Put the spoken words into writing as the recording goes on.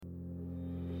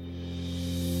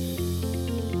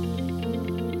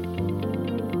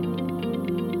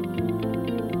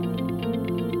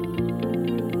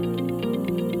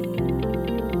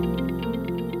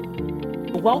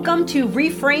Welcome to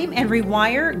Reframe and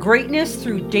Rewire Greatness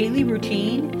Through Daily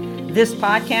Routine. This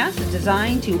podcast is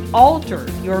designed to alter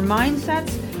your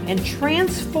mindsets and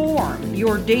transform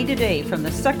your day-to-day from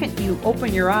the second you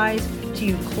open your eyes to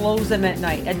you close them at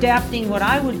night, adapting what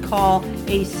I would call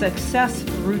a success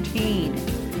routine.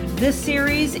 This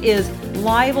series is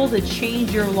liable to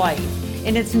change your life,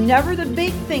 and it's never the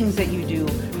big things that you do,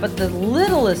 but the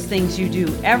littlest things you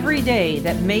do every day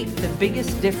that make the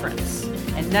biggest difference.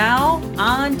 And now,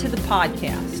 on to the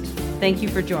podcast. Thank you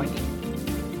for joining.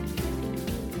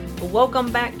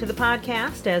 Welcome back to the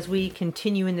podcast as we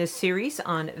continue in this series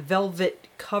on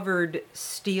velvet-covered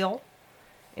steel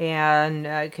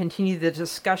and continue the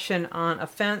discussion on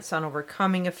offense, on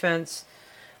overcoming offense.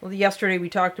 Well, yesterday we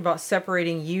talked about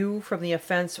separating you from the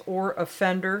offense or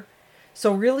offender.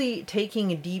 So really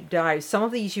taking a deep dive. Some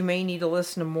of these you may need to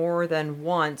listen to more than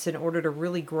once in order to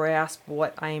really grasp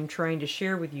what I am trying to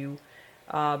share with you.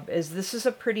 As this is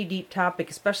a pretty deep topic,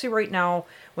 especially right now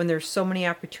when there's so many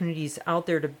opportunities out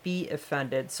there to be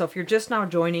offended. So if you're just now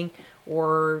joining,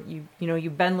 or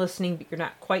you've been listening but you're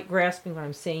not quite grasping what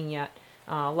I'm saying yet,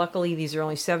 luckily these are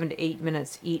only 7 to 8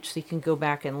 minutes each, so you can go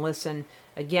back and listen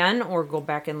again or go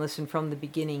back and listen from the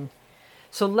beginning.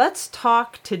 So let's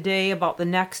talk today about the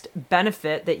next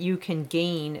benefit that you can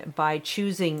gain by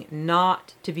choosing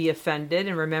not to be offended.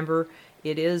 And remember,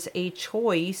 it is a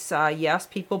choice. Yes,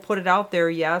 people put it out there.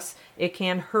 Yes, it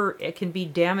can hurt. It can be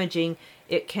damaging.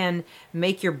 It can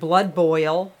make your blood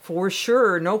boil, for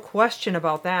sure. No question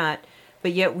about that.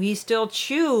 But yet we still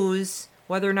choose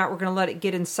whether or not we're going to let it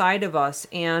get inside of us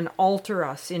and alter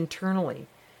us internally.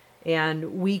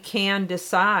 And we can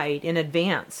decide in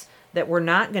advance that we're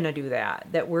not going to do that,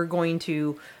 that we're going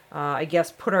to,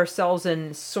 put ourselves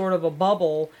in sort of a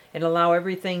bubble and allow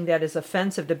everything that is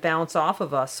offensive to bounce off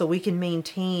of us so we can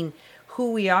maintain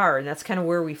who we are. And that's kind of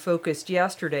where we focused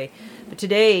yesterday. But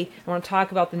today, I want to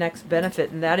talk about the next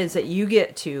benefit, and that is that you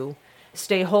get to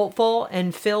stay hopeful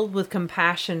and filled with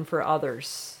compassion for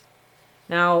others.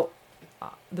 Now,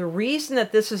 the reason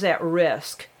that this is at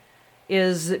risk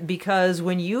is because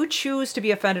when you choose to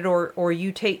be offended or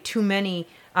you take too many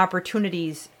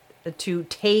opportunities to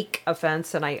take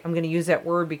offense, and I'm going to use that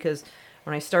word because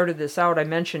when I started this out, I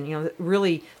mentioned,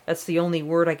 really that's the only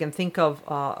word I can think of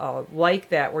like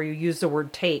that, where you use the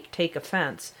word take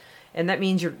offense. And that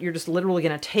means you're just literally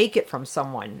going to take it from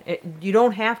someone. You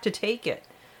don't have to take it.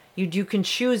 You can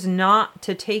choose not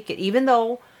to take it, even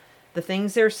though the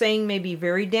things they're saying may be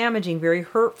very damaging, very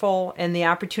hurtful, and the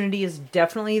opportunity is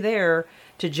definitely there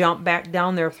to jump back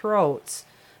down their throats.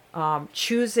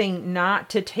 Choosing not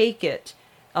to take it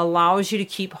allows you to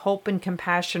keep hope and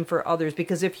compassion for others,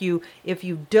 because if you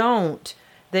don't,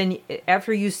 then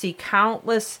after you see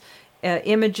countless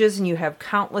images and you have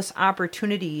countless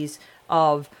opportunities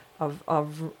of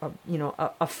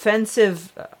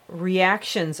offensive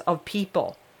reactions of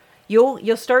people,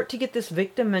 you'll start to get this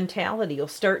victim mentality. You'll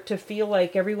start to feel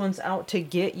like everyone's out to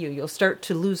get you. You'll start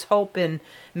to lose hope in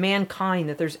mankind,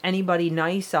 that there's anybody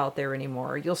nice out there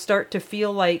anymore. You'll start to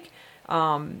feel like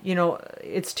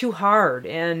it's too hard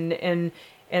and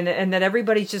that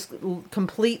everybody's just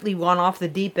completely gone off the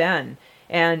deep end.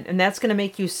 And that's going to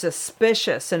make you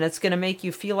suspicious, and it's going to make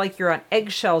you feel like you're on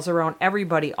eggshells around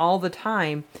everybody all the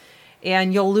time.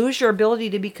 And you'll lose your ability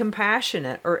to be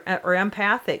compassionate or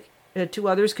empathic to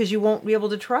others, because you won't be able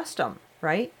to trust them,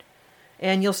 right?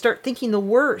 And you'll start thinking the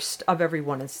worst of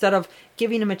everyone instead of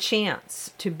giving them a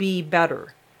chance to be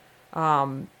better.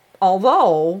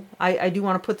 Although, I do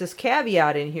want to put this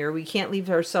caveat in here, we can't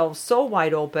leave ourselves so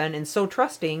wide open and so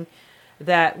trusting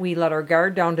that we let our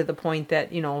guard down to the point that,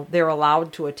 they're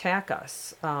allowed to attack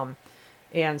us.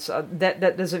 And so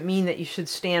that doesn't mean that you should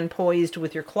stand poised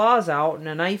with your claws out and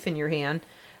a knife in your hand.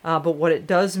 But what it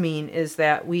does mean is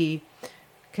that we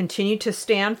continue to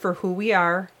stand for who we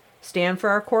are, stand for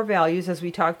our core values, as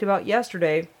we talked about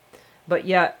yesterday, but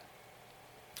yet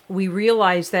we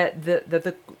realize that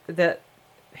that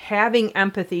having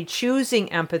empathy, choosing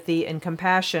empathy and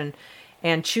compassion,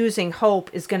 and choosing hope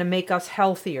is going to make us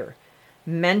healthier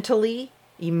mentally,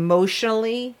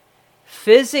 emotionally,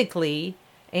 physically,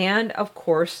 and of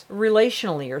course,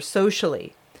 relationally or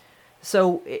socially.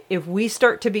 So if we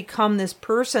start to become this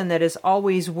person that is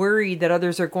always worried that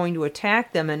others are going to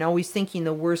attack them and always thinking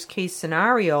the worst case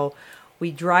scenario,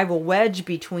 we drive a wedge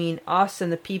between us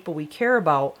and the people we care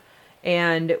about.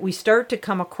 And we start to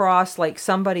come across like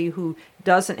somebody who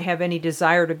doesn't have any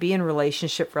desire to be in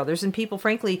relationship for others. And people,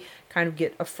 frankly, kind of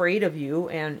get afraid of you,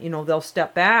 and they'll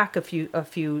step back a few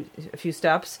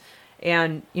steps,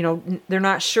 and they're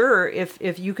not sure if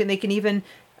they can even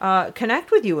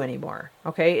connect with you anymore.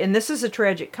 Okay, and this is a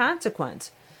tragic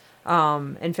consequence.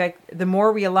 In fact, the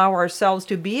more we allow ourselves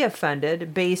to be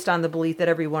offended based on the belief that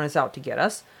everyone is out to get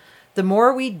us, the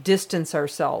more we distance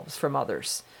ourselves from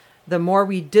others. The more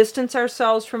we distance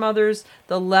ourselves from others,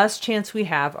 the less chance we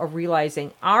have of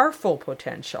realizing our full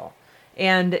potential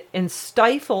and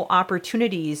stifle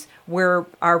opportunities where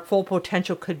our full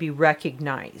potential could be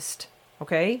recognized.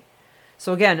 Okay?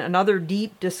 So again, another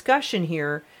deep discussion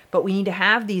here, but we need to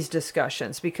have these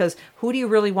discussions because who do you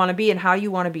really want to be and how do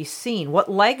you want to be seen? What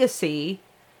legacy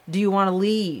do you want to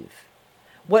leave?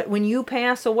 When you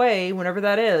pass away, whenever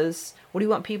that is, what do you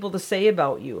want people to say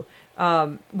about you?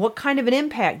 What kind of an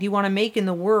impact do you want to make in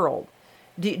the world?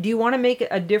 Do you want to make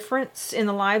a difference in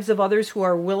the lives of others who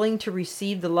are willing to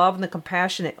receive the love and the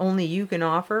compassion that only you can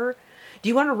offer? Do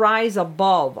you want to rise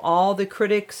above all the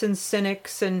critics and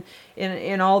cynics and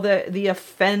all the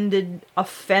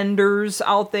offenders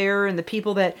out there and the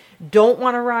people that don't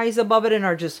want to rise above it and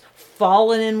are just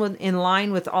falling in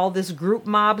line with all this group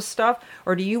mob stuff?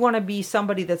 Or do you want to be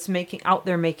somebody that's out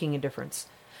there making a difference?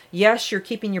 Yes, you're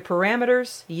keeping your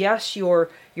parameters. Yes, you're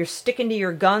sticking to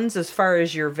your guns as far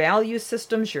as your value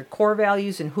systems, your core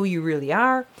values, and who you really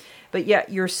are. But yet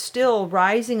you're still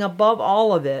rising above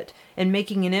all of it and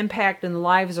making an impact in the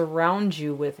lives around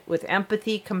you with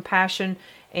empathy, compassion,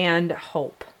 and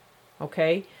hope.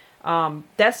 Okay?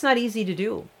 That's not easy to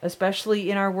do, especially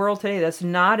in our world today. That's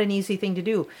not an easy thing to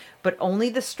do. But only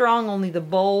the strong, only the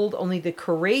bold, only the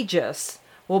courageous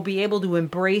will be able to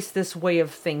embrace this way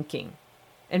of thinking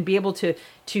and be able to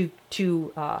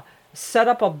set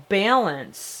up a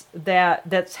balance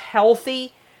that's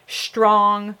healthy,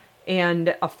 strong,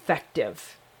 and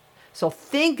effective. So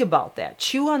think about that.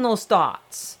 Chew on those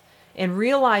thoughts and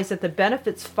realize that the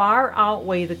benefits far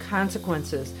outweigh the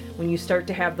consequences when you start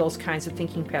to have those kinds of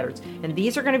thinking patterns. And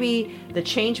these are going to be the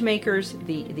change makers,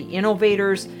 the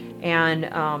innovators, and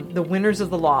the winners of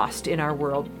the lost in our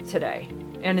world today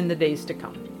and in the days to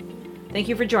come. Thank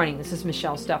you for joining. This is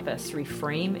Michelle Steffes.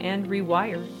 Reframe and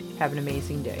Rewire. Have an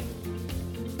amazing day.